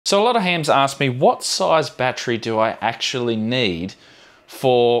So a lot of hams ask me, what size battery do I actually need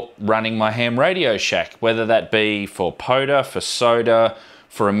for running my ham Radio Shack? Whether that be for POTA, for soda,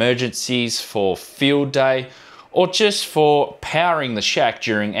 for emergencies, for field day, or just for powering the shack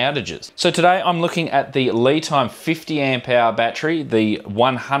during outages. So today I'm looking at the LiFePO4 50 amp hour battery, the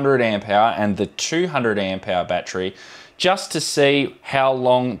 100 amp hour and the 200 amp hour battery, just to see how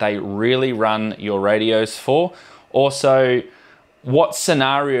long they really run your radios for. Also, what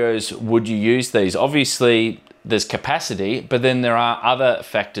scenarios would you use these? Obviously, there's capacity, but then there are other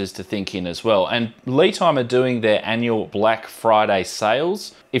factors to think in as well. And LiFePO4 are doing their annual Black Friday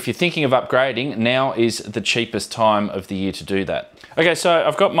sales. If you're thinking of upgrading, now is the cheapest time of the year to do that. Okay, so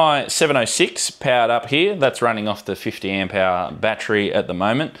I've got my 706 powered up here. That's running off the 50 amp hour battery at the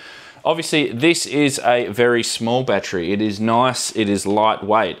moment. Obviously, this is a very small battery. It is nice, it is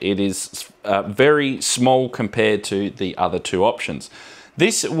lightweight, it is very small compared to the other two options.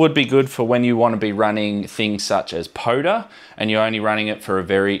 This would be good for when you want to be running things such as POTA and you're only running it for a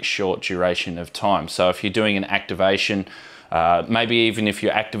very short duration of time. So if you're doing an activation, maybe even if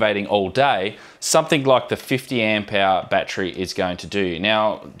you're activating all day, something like the 50 amp hour battery is going to do.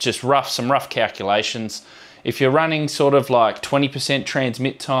 Now, just some rough calculations. If you're running sort of like 20%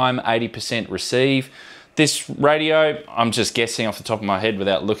 transmit time, 80% receive, this radio, I'm just guessing off the top of my head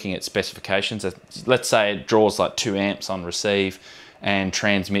without looking at specifications, let's say it draws like 2 amps on receive and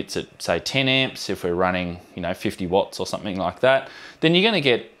transmits at say 10 amps if we're running 50 watts or something like that, then you're going to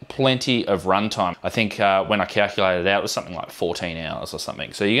get plenty of runtime. I think when I calculated it out, it was something like 14 hours or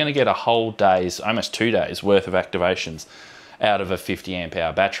something. So you're going to get a whole day's, almost 2 days worth of activations out of a 50 amp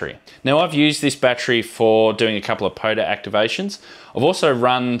hour battery. Now, I've used this battery for doing a couple of POTA activations. I've also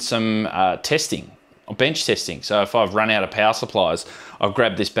run some testing, bench testing. So if I've run out of power supplies, I'll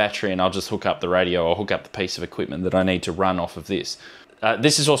grab this battery and I'll just hook up the radio or hook up the piece of equipment that I need to run off of this.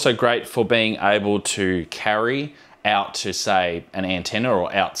 This is also great for being able to carry out to say an antenna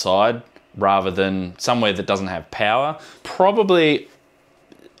or outside rather than somewhere that doesn't have power. Probably,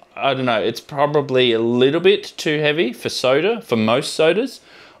 I don't know, it's probably a little bit too heavy for soda, for most sodas.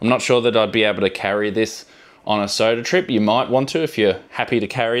 I'm not sure that I'd be able to carry this on a soda trip. You might want to if you're happy to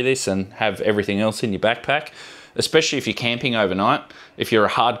carry this and have everything else in your backpack, especially if you're camping overnight. If you're a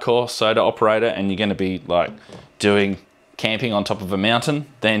hardcore soda operator and you're going to be like doing camping on top of a mountain,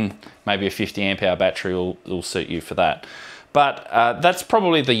 then maybe a 50 amp hour battery will suit you for that. But that's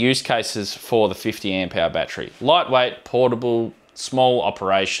probably the use cases for the 50 amp hour battery. Lightweight, portable, small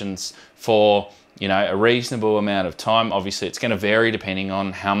operations for a reasonable amount of time. Obviously, it's going to vary depending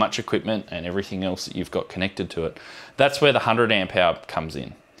on how much equipment and everything else that you've got connected to it. That's where the 100 amp hour comes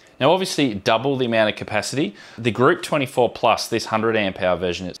in. Now, obviously, double the amount of capacity. The Group 24 Plus, this 100 amp hour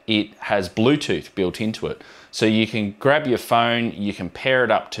version, it has Bluetooth built into it. So you can grab your phone, you can pair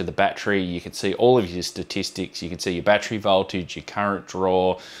it up to the battery, you can see all of your statistics, you can see your battery voltage, your current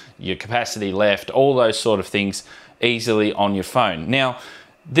draw, your capacity left, all those sort of things easily on your phone. Now,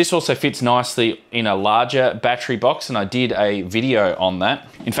 this also fits nicely in a larger battery box, and I did a video on that.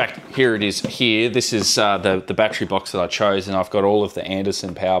 In fact, here it is here. This is the battery box that I chose, and I've got all of the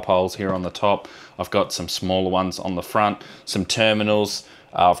Anderson power poles here on the top. I've got some smaller ones on the front, some terminals.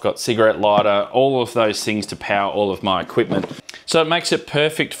 I've got cigarette lighter, all of those things to power all of my equipment. So it makes it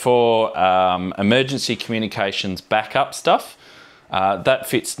perfect for emergency communications backup stuff. That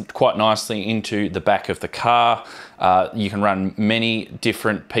fits quite nicely into the back of the car. You can run many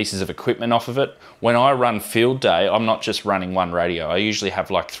different pieces of equipment off of it. When I run field day, I'm not just running one radio. I usually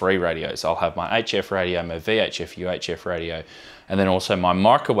have like 3 radios. I'll have my HF radio, my VHF, UHF radio, and then also my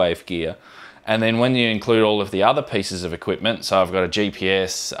microwave gear. And then when you include all of the other pieces of equipment, so I've got a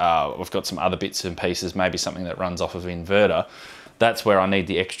GPS, I've got some other bits and pieces, maybe something that runs off of an inverter, that's where I need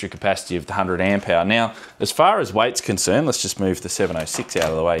the extra capacity of the 100 amp hour. Now, as far as weight's concerned, let's just move the 706 out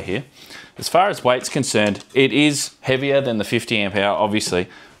of the way here. As far as weight's concerned, it is heavier than the 50 amp hour, obviously,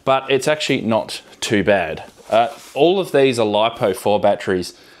 but it's actually not too bad. All of these are LiFePO4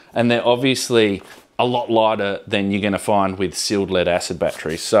 batteries, and they're obviously a lot lighter than you're going to find with sealed lead acid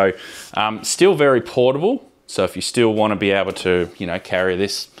batteries. So still very portable. So if you still want to be able to, carry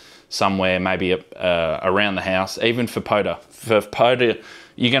this somewhere, maybe around the house, even for POTA. For POTA,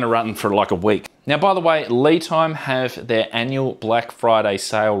 you're going to run for like a week. Now, by the way, LiFePO4 have their annual Black Friday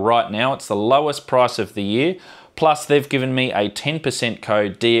sale right now. It's the lowest price of the year. Plus, they've given me a 10%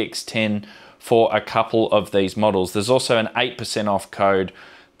 code DX10 for a couple of these models. There's also an 8% off code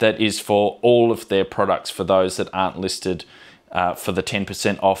that is for all of their products for those that aren't listed for the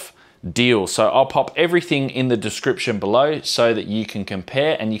 10% off deal. So I'll pop everything in the description below so that you can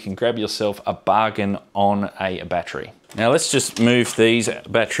compare and you can grab yourself a bargain on a battery. Now let's just move these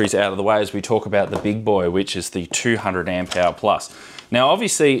batteries out of the way as we talk about the big boy, which is the 200 amp hour plus. Now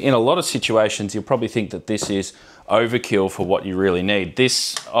obviously in a lot of situations you'll probably think that this is overkill for what you really need.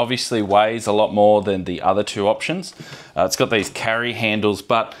 This obviously weighs a lot more than the other two options. It's got these carry handles,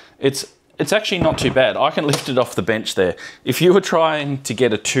 but it's actually not too bad. I can lift it off the bench there. If you were trying to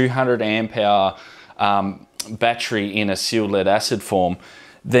get a 200 amp hour battery in a sealed lead acid form,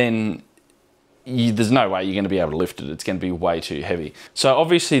 then there's no way you're going to be able to lift it. It's going to be way too heavy. So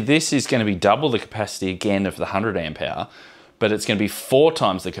obviously this is going to be double the capacity again of the 100 amp hour, but it's going to be 4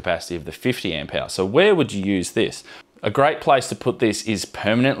 times the capacity of the 50 amp hour. So where would you use this? A great place to put this is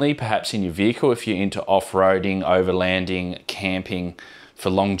permanently, perhaps in your vehicle if you're into off-roading, overlanding, camping for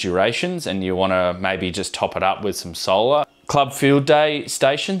long durations, and you want to maybe just top it up with some solar. Club field day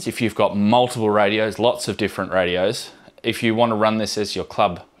stations, if you've got multiple radios, lots of different radios, if you want to run this as your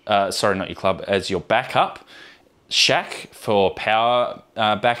club, sorry, not your club, as your backup shack for power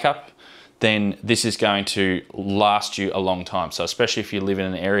backup, then this is going to last you a long time. So especially if you live in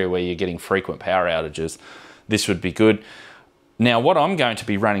an area where you're getting frequent power outages, this would be good. Now what I'm going to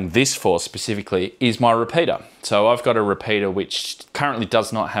be running this for specifically is my repeater. So I've got a repeater which currently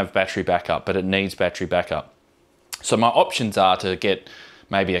does not have battery backup, but it needs battery backup. So my options are to get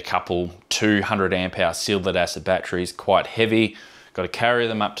maybe a couple 200 amp hour sealed lead acid batteries, quite heavy, got to carry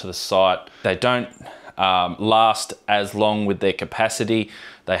them up to the site. They don't last as long with their capacity.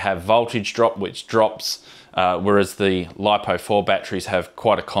 They have voltage drop, which drops, whereas the LiFePO4 batteries have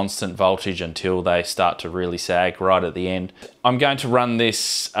quite a constant voltage until they start to really sag right at the end. I'm going to run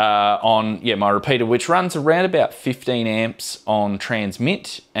this on my repeater, which runs around about 15 amps on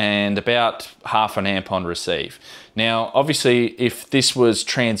transmit and about half an amp on receive. Now, obviously, if this was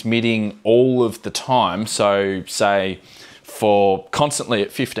transmitting all of the time, so say for constantly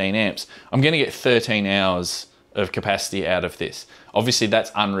at 15 amps, I'm going to get 13 hours of capacity out of this. Obviously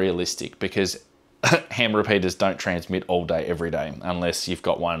that's unrealistic because ham repeaters don't transmit all day every day unless you've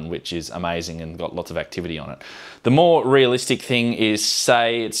got one which is amazing and got lots of activity on it. The more realistic thing is,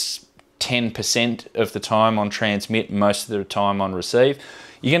 say it's 10% of the time on transmit, most of the time on receive,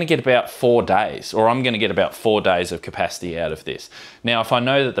 you're going to get about 4 days, or I'm going to get about 4 days of capacity out of this. Now, if I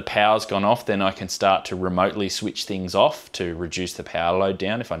know that the power's gone off, then I can start to remotely switch things off to reduce the power load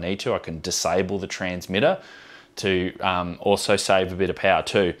down. If I need to, I can disable the transmitter to also save a bit of power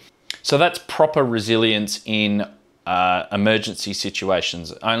too. So that's proper resilience in emergency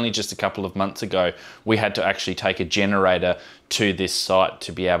situations. Only just a couple of months ago, we had to actually take a generator to this site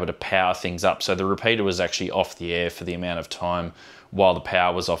to be able to power things up. So the repeater was actually off the air for the amount of time while the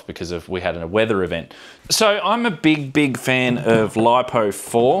power was off because we had a weather event. So I'm a big fan of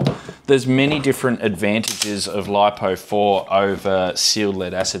LiFePO4. There's many different advantages of LiFePO4 over sealed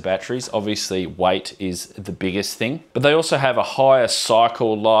lead acid batteries. Obviously weight is the biggest thing, but they also have a higher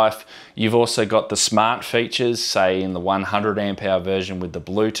cycle life. You've also got the smart features, say in the 100 amp hour version with the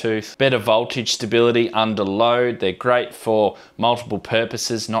Bluetooth, better voltage stability under load. They're great for multiple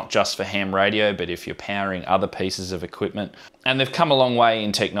purposes, not just for ham radio, but if you're powering other pieces of equipment. And they've come a long way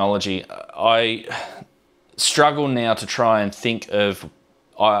in technology. I struggle now to try and think of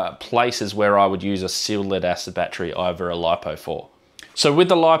places where I would use a sealed lead acid battery over a LiFePO4. So with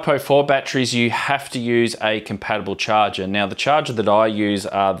the LiFePO4 batteries, you have to use a compatible charger. Now the charger that I use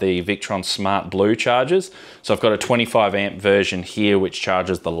are the Victron Smart Blue chargers. So I've got a 25 amp version here, which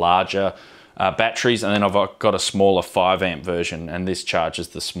charges the larger batteries, and then I've got a smaller 5 amp version, and this charges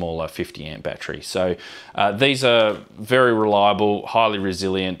the smaller 50 amp battery. So these are very reliable, highly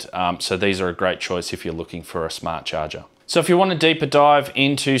resilient, so these are a great choice if you're looking for a smart charger. So if you want a deeper dive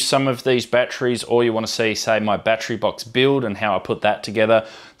into some of these batteries, or you want to see, say, my battery box build and how I put that together,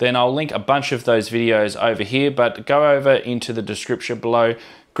 then I'll link a bunch of those videos over here, but go over into the description below,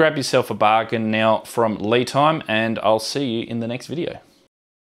 grab yourself a bargain now from LiTime, and I'll see you in the next video.